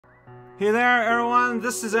Hey there, everyone,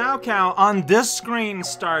 this is raocow on this screen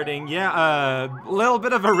starting. Yeah, a little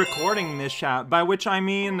bit of a recording mishap, by which I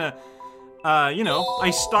mean, you know,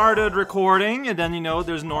 I started recording, and then, you know,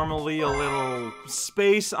 there's normally a little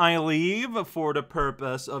space I leave for the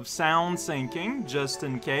purpose of sound syncing, just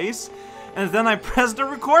in case. And then I press the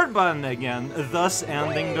record button again, thus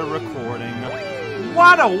ending the recording.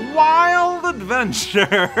 What a wild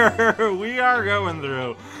adventure we are going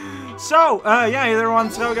through. So, yeah,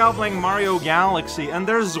 everyone's raocow playing Mario Galaxy, and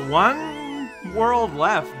there's one world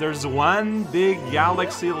left. There's one big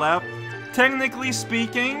galaxy left. Technically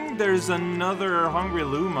speaking, there's another Hungry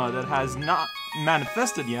Luma that has not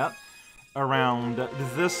manifested yet around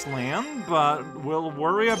this land, but we'll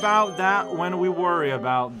worry about that when we worry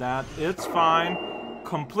about that. It's fine.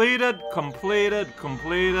 Completed, completed,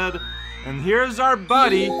 completed. And here's our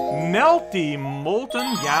buddy, Melty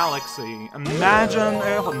Molten Galaxy. Imagine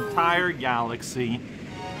an entire galaxy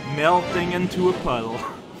melting into a puddle.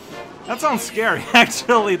 That sounds scary,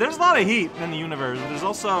 actually. There's a lot of heat in the universe. There's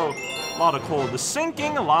also a lot of cold. The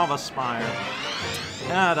Sinking Lava Spire.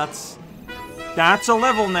 Yeah, that's a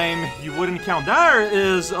level name you wouldn't count. There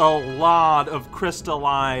is a lot of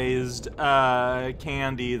crystallized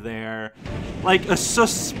candy there. Like a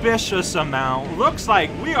suspicious amount. Looks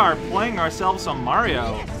like we are playing ourselves some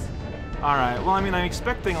Mario. Alright, well, I mean, I'm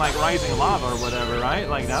expecting like rising lava or whatever, right?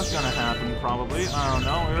 Like that's gonna happen probably. I don't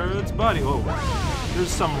know. It's Buddy. Oh,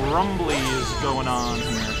 there's some rumblies going on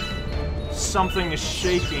here. Something is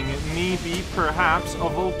shaking. It may be perhaps a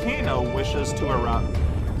volcano wishes to erupt.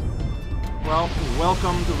 Well,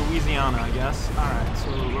 welcome to Louisiana, I guess. Alright,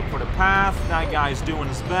 so look for the path. That guy's doing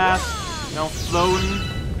his best. You know,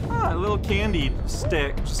 floating. Ah, a little candy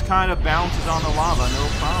stick just kind of bounces on the lava, no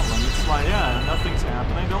problem. It's like, yeah, nothing's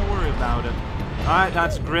happening, don't worry about it. Alright,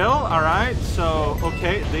 that's Grill. Alright, so,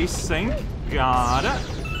 okay, they sink. Got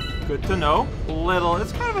it. Good to know. Little,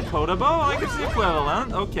 it's kind of a Kodobo, like it's the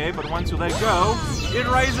equivalent. Okay, but once you let go, it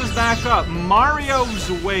rises back up.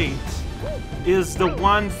 Mario's weight is the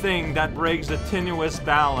one thing that breaks the tenuous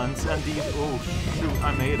balance, and these, oh shoot,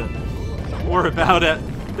 I made it. Don't worry about it.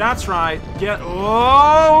 That's right,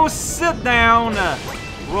 oh, sit down!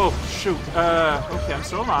 Whoa, shoot, okay, I'm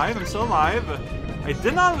still alive, I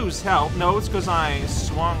did not lose health. No, it's because I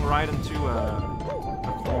swung right into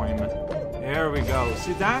a coin. There we go,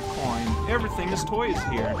 see that coin? Everything is toys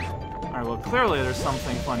here. Alright, well, clearly there's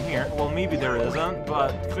something fun here. Well, maybe there isn't,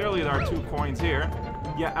 but clearly there are 2 coins here.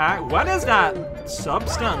 Yeah, what is that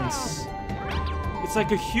substance? It's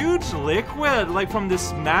like a huge liquid, like from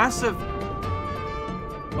this massive...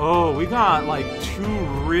 Oh, we got like 2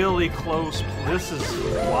 really close... This is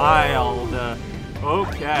wild.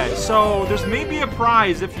 Okay, so there's maybe a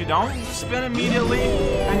prize if you don't spin immediately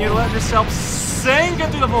and you let yourself sink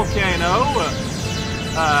into the volcano.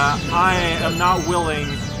 I am not willing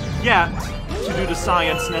yet to do the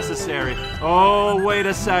science necessary. Oh, wait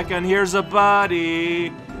a second, here's a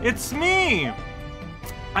buddy. It's me!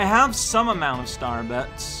 I have some amount of star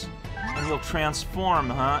bets. And you'll transform,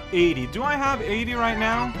 huh? 80. Do I have 80 right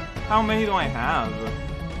now? How many do I have?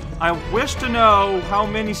 I wish to know how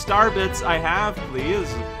many star bits I have,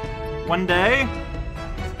 please. One day?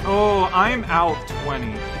 Oh, I'm out 20.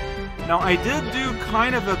 Now, I did do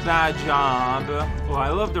kind of a bad job. Oh, I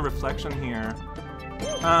love the reflection here.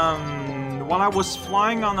 While I was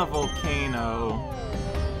flying on a volcano.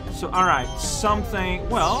 So, alright, something...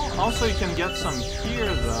 Well, also you can get some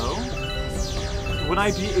here, though. Would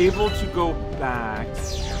I be able to go back?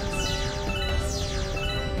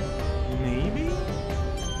 Maybe?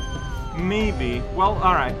 Maybe. Well,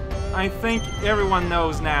 alright. I think everyone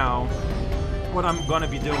knows now what I'm gonna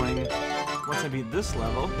be doing once I beat this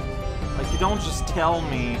level. Like, you don't just tell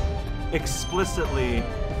me explicitly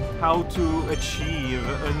how to achieve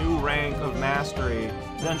a new rank of mastery,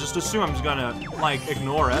 then just assume I'm just gonna, like,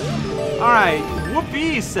 ignore it. Alright,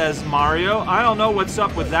 whoopee, says Mario. I don't know what's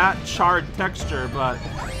up with that charred texture, but...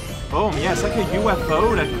 Boom, yeah, it's like a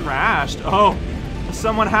UFO that crashed. Oh,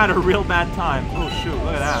 someone had a real bad time. Oh, shoot,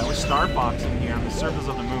 look at that. We're Star Foxing here on the surface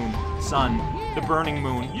of the moon. Sun, the burning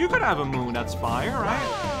moon. You could have a moon that's fire,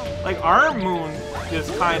 right? Like, our moon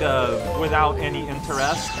is kind of without any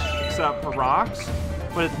interest, except for rocks.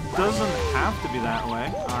 But it doesn't have to be that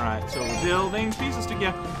way. Alright, so we're building pieces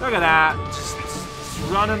together. Look at that. Just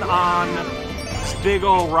running on this big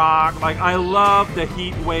old rock. Like, I love the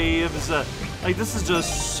heat waves. Like, this is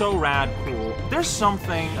just so rad cool. There's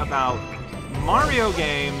something about Mario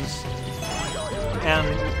games and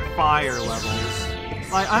fire levels.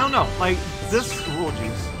 Like, I don't know. Like, this... Oh,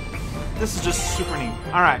 jeez. This is just super neat.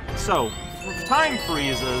 Alright, so, time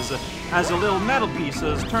freezes. as the little metal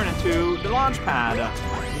pieces turn into the launch pad.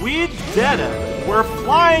 We did it! We're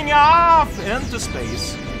flying off into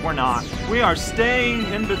space. We're not. We are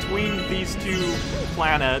staying in between these two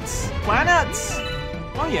planets. Planets?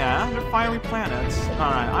 Oh yeah, they're fiery planets.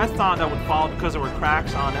 Alright, I thought that would fall because there were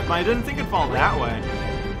cracks on it, but I didn't think it'd fall that way.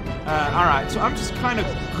 Alright, so I'm just kind of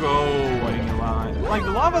going line. Like,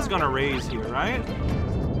 the lava's gonna raise here, right?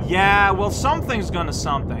 Yeah, well, something's gonna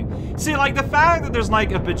something. See, like, the fact that there's,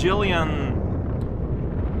 like, a bajillion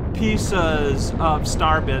pieces of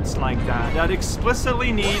star bits like that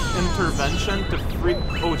explicitly need intervention to free...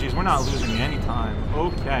 Oh, geez, we're not losing any time.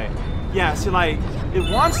 Okay. Yeah, see, like, it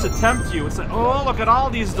wants to tempt you. It's like, oh, look at all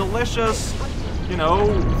these delicious, you know,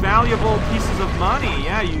 valuable pieces of money.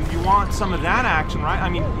 Yeah, you want some of that action, right? I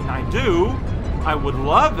mean, I do. I would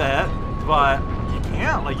love it, but you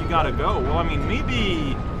can't. Like, you gotta go. Well, I mean,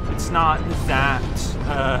 maybe it's not that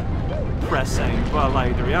pressing, but,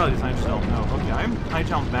 like, the reality is I just don't know. Okay, I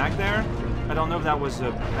jumped back there. I don't know if that was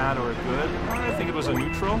a bad or a good. I think it was a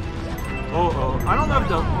neutral. Oh, I don't know if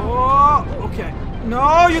the... Oh, okay.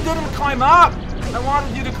 No, you didn't climb up! I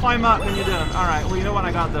wanted you to climb up and you didn't. Alright, well, you know what?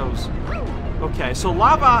 I got those. Okay, so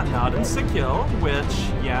lava not insta-kill,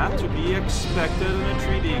 which, yeah, to be expected in a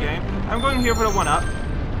 3D game. I'm going here for the 1-up.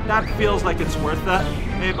 That feels like it's worth it.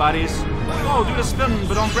 Hey, buddies. Oh, do the spin,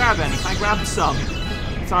 but don't grab any. I grabbed some.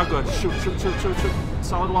 It's all good. Shoot.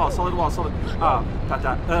 Solid wall. Ah,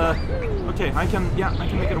 that. Okay, I can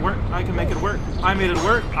make it work. I can make it work. I made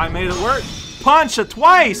it work. Punch it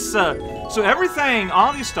twice! So everything,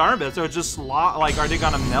 all these star bits are just like, are they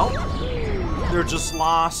gonna melt? They're just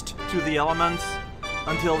lost to the elements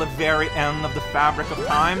until the very end of the fabric of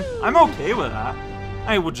time. I'm okay with that.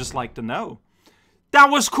 I would just like to know. That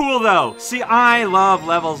was cool though. See, I love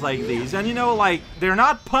levels like these. And you know, like, they're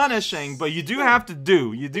not punishing, but you do have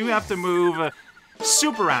to move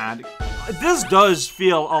super rad. This does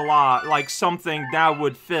feel a lot like something that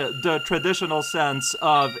would fit the traditional sense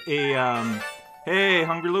of a, hey,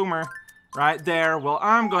 Hungry Loomer. Right there. Well,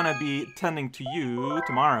 I'm gonna be tending to you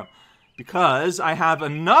tomorrow. Because I have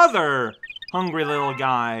another hungry little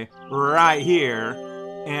guy right here.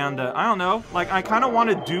 And, I don't know. Like, I kind of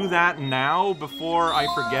want to do that now before I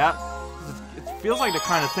forget. It feels like the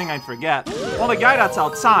kind of thing I'd forget. Well, the guy that's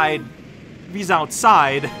outside, if he's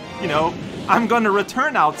outside, you know, I'm gonna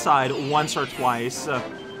return outside once or twice.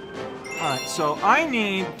 Alright, so I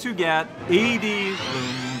need to get 80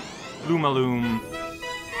 Lumaloom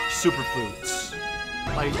Superfruits.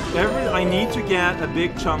 Like, I need to get a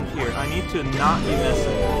big chunk here. I need to not be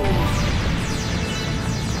missing.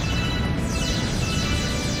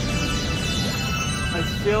 I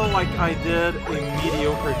feel like I did a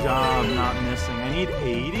mediocre job not missing. I need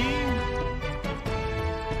 80?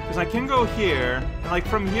 Because I can go here, and like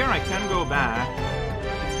from here I can go back.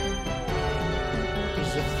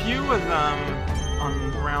 There's a few of them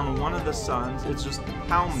on around one of the suns. It's just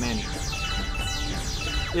how many?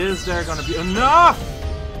 Is there gonna be enough?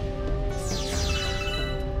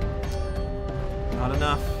 Not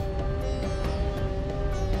enough.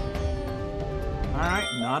 Alright,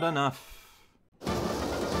 not enough.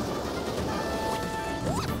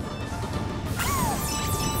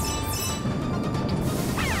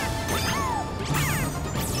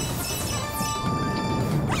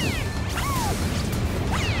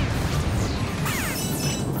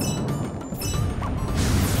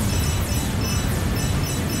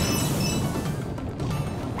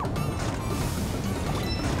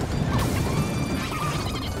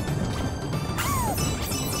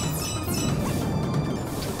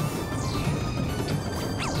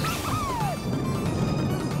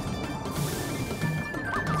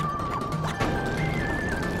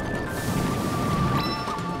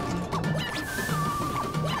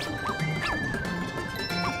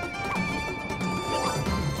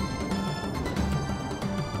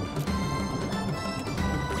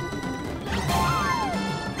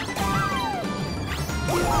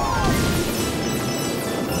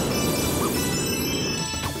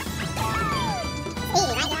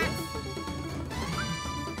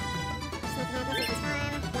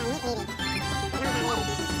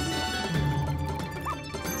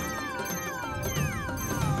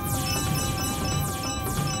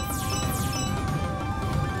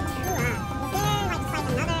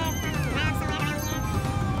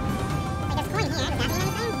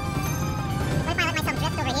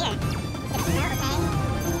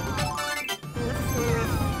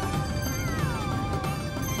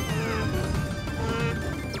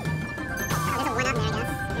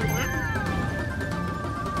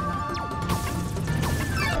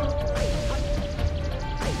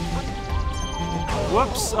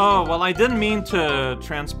 Whoops. Oh, well, I didn't mean to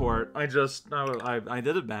transport. I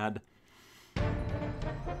did it bad.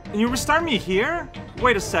 And you restart me here?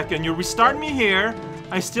 Wait a second. You restart me here.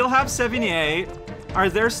 I still have 78. Are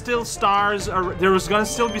there still stars? There was gonna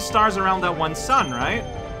still be stars around that one sun, right?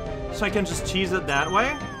 So I can just cheese it that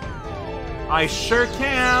way? I sure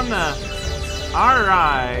can.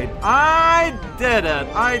 Alright. I did it.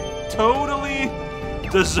 I totally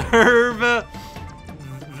deserve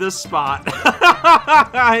this spot.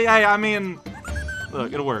 I mean,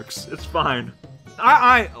 look, it works. It's fine.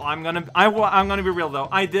 I'm gonna be real though.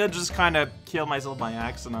 I did just kind of kill myself by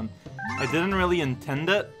accident. I didn't really intend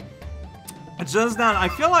it. It's just that I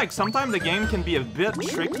feel like sometimes the game can be a bit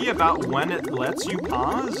tricky about when it lets you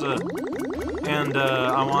pause. And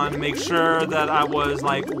I wanted to make sure that I was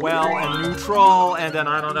like well and neutral. And then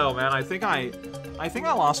I don't know, man. I think I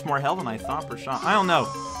lost more health than I thought per shot. I don't know.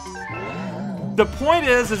 The point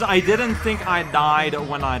is I didn't think I died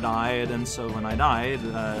when I died, and so when I died,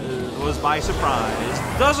 it was by surprise.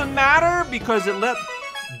 Doesn't matter because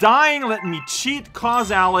dying let me cheat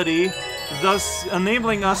causality, thus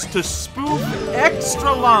enabling us to spoof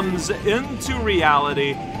extra lums into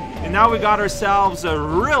reality. And now we got ourselves a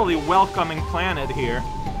really welcoming planet here.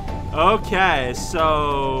 Okay,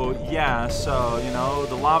 so, yeah, so, you know,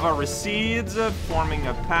 the lava recedes, forming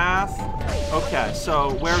a path. Okay,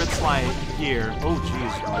 so where it's like here. Oh,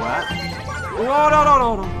 jeez, what? Whoa,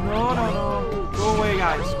 no. Go away,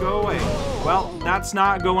 guys, go away. Well, that's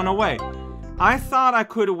not going away. I thought I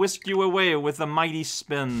could whisk you away with a mighty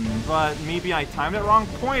spin, but maybe I timed it wrong.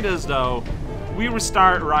 Point is, though, we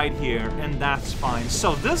restart right here, and that's fine.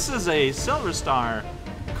 So this is a Silver Star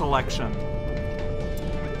collection.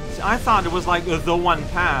 I thought it was like the one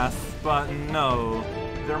path, but no.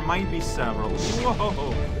 There might be several.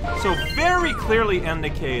 Whoa! So very clearly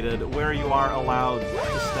indicated where you are allowed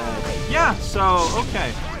to stay. Yeah, so,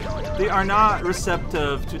 okay. They are not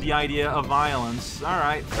receptive to the idea of violence.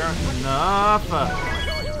 Alright, fair enough.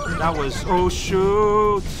 That was... Oh,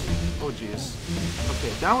 shoot! Oh, jeez.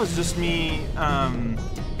 Okay, that was just me,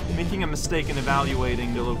 making a mistake in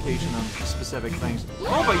evaluating the location of specific things.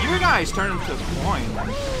 Oh, but you guys turned into coins.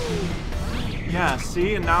 Yeah,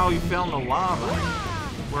 see? And now you fell in the lava,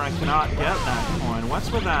 where I cannot get that coin.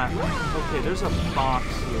 What's with that? Okay, there's a box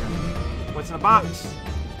here. What's in the box?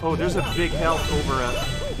 Oh, there's a big health over it.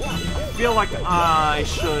 I feel like I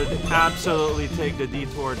should absolutely take the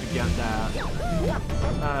detour to get that.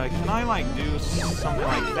 Can I, like, do something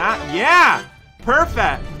like that? Yeah!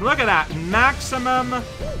 Perfect! Look at that. Maximum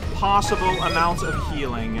possible amounts of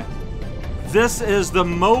healing. This is the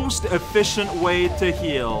most efficient way to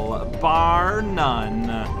heal, bar none.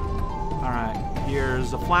 Alright,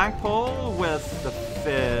 here's a flagpole with the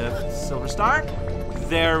 5th Silver Star.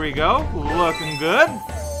 There we go. Looking good.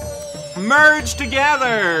 Merge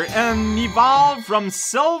together and evolve from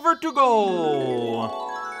silver to gold.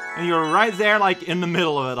 And you're right there, like, in the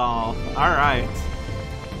middle of it all. Alright.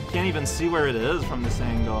 Can't even see where it is from this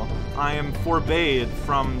angle. I am forbade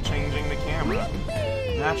from changing the camera.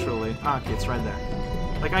 Naturally. Ah, okay, it's right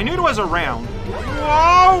there. Like, I knew it was around.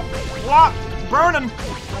 Whoa! What? Burning!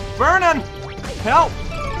 Burning! Help!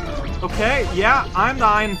 Okay, yeah, I'm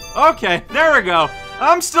dying. Okay, there we go.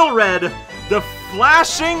 I'm still red. The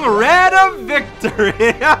flashing red of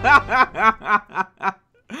victory!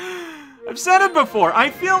 I've said it before, I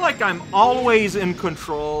feel like I'm always in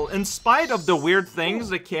control, in spite of the weird things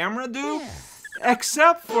the camera do,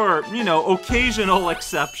 except for, you know, occasional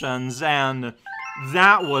exceptions, and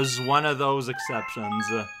that was one of those exceptions.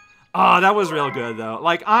 Oh, that was real good, though.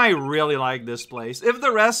 Like, I really like this place. If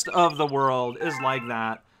the rest of the world is like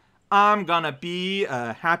that, I'm gonna be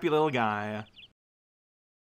a happy little guy.